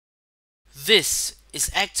This is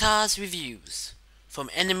Actar's Reviews, from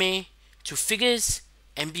anime to figures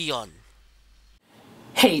and beyond.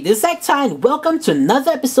 Hey, this is Actar and welcome to another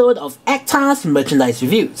episode of Actar's Merchandise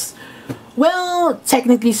Reviews. Well,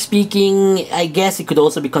 technically speaking, I guess it could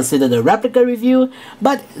also be considered a replica review,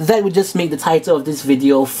 but that would just make the title of this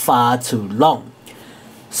video far too long.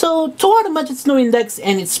 So, To Aru Majitsu no Index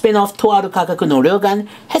and its spin-off To Aru Kagaku no Railgun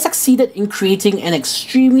has succeeded in creating an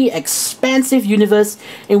extremely expansive universe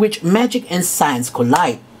in which magic and science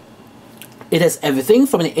collide. It has everything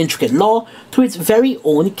from an intricate lore to its very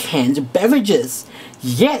own canned beverages.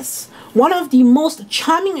 Yes, one of the most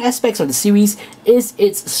charming aspects of the series is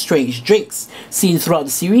its strange drinks. Seen throughout the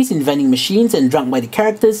series in vending machines and drunk by the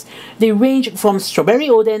characters, they range from strawberry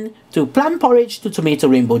oden to plum porridge to tomato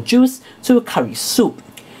rainbow juice to curry soup.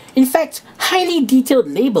 In fact, highly detailed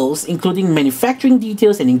labels, including manufacturing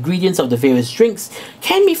details and ingredients of the various drinks,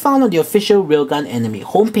 can be found on the official Railgun anime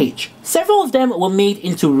homepage. Several of them were made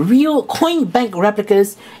into real coin bank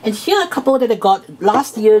replicas, and here are a couple that I got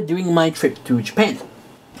last year during my trip to Japan.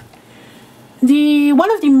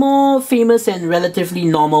 One of the more famous and relatively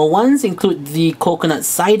normal ones include the Coconut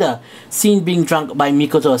Cider, seen being drunk by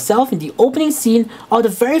Mikoto herself in the opening scene of the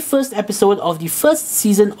very first episode of the first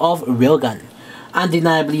season of Railgun.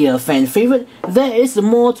 Undeniably a fan favorite, there is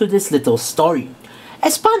more to this little story.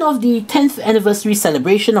 As part of the 10th anniversary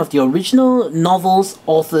celebration of the original novel's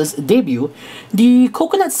author's debut, the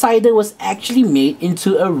Coconut Cider was actually made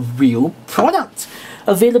into a real product,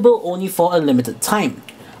 available only for a limited time.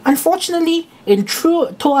 Unfortunately, in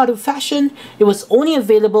true To Aru fashion, it was only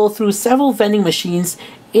available through several vending machines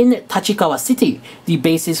in Tachikawa City, the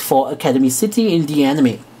basis for Academy City in the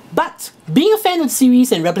anime. But, being a fan of the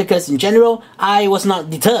series and replicas in general, I was not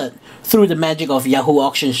deterred. Through the magic of Yahoo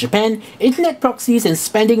Auctions Japan, internet proxies, and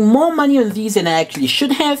spending more money on these than I actually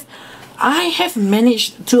should have, I have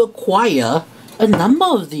managed to acquire a number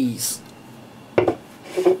of these.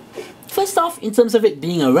 First off, in terms of it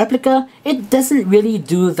being a replica, it doesn't really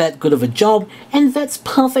do that good of a job, and that's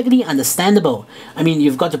perfectly understandable. I mean,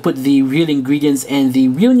 you've got to put the real ingredients and the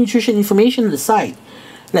real nutrition information on the side.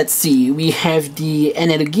 Let's see, we have the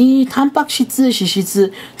energy, タンパク質、脂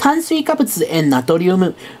質、炭水化物 and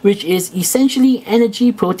natrium, which is essentially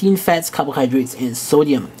energy, protein, fats, carbohydrates, and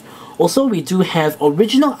sodium. Also, we do have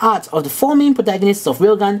original art of the four main protagonists of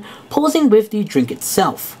Railgun posing with the drink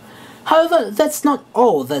itself. However, that's not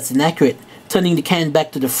all that's inaccurate. Turning the can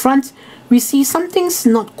back to the front, we see something's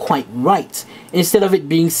not quite right. Instead of it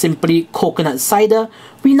being simply coconut cider,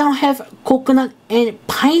 we now have coconut and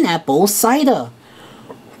pineapple cider.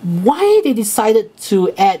 Why they decided to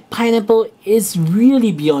add pineapple is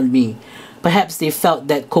really beyond me. Perhaps they felt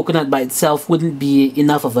that coconut by itself wouldn't be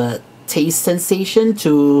enough of a taste sensation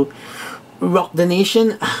to rock the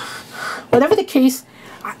nation. Whatever the case,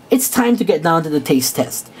 it's time to get down to the taste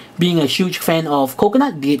test. Being a huge fan of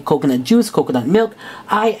coconut, be it coconut juice, coconut milk,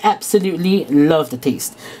 I absolutely love the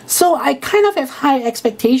taste. So I kind of have high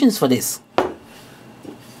expectations for this.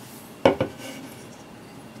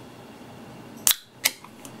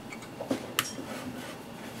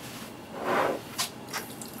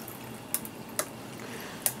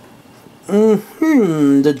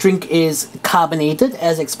 The drink is carbonated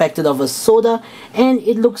as expected of a soda, and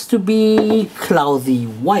it looks to be cloudy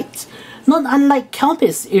white. Not unlike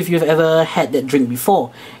Kelpis if you've ever had that drink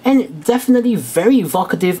before, and definitely very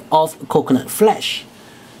evocative of coconut flesh.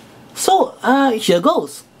 So, here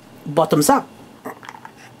goes. Bottoms up.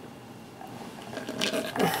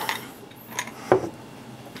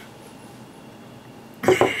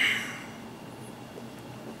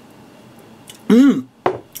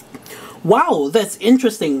 Wow, that's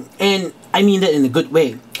interesting, and I mean that in a good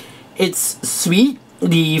way. It's sweet,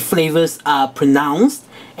 the flavors are pronounced,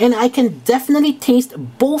 and I can definitely taste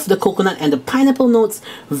both the coconut and the pineapple notes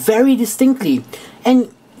very distinctly,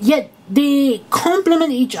 and yet they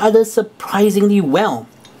complement each other surprisingly well.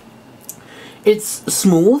 It's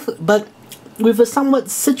smooth, but with a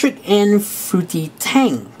somewhat citric and fruity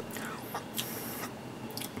tang.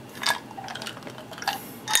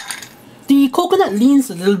 The coconut leans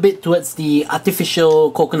a little bit towards the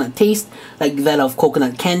artificial coconut taste, like that of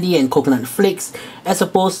coconut candy and coconut flakes, as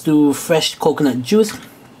opposed to fresh coconut juice,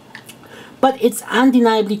 but it's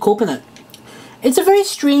undeniably coconut. It's a very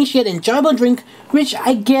strange yet enjoyable drink, which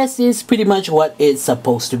I guess is pretty much what it's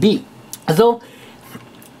supposed to be. Though,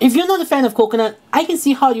 if you're not a fan of coconut, I can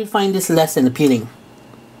see how you'd find this less than appealing.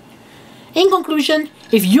 In conclusion,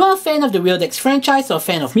 if you are a fan of the Real Dex franchise or a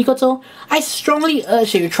fan of Mikoto, I strongly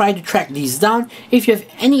urge that you try to track these down if you have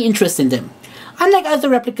any interest in them. Unlike other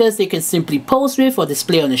replicas that you can simply pose with or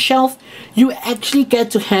display on a shelf, you actually get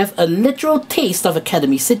to have a literal taste of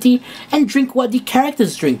Academy City and drink what the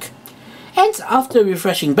characters drink. And after a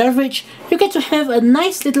refreshing beverage, you get to have a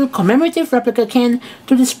nice little commemorative replica can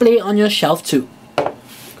to display on your shelf too.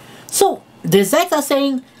 So, this is Zach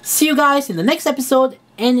saying, see you guys in the next episode,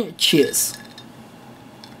 and cheers!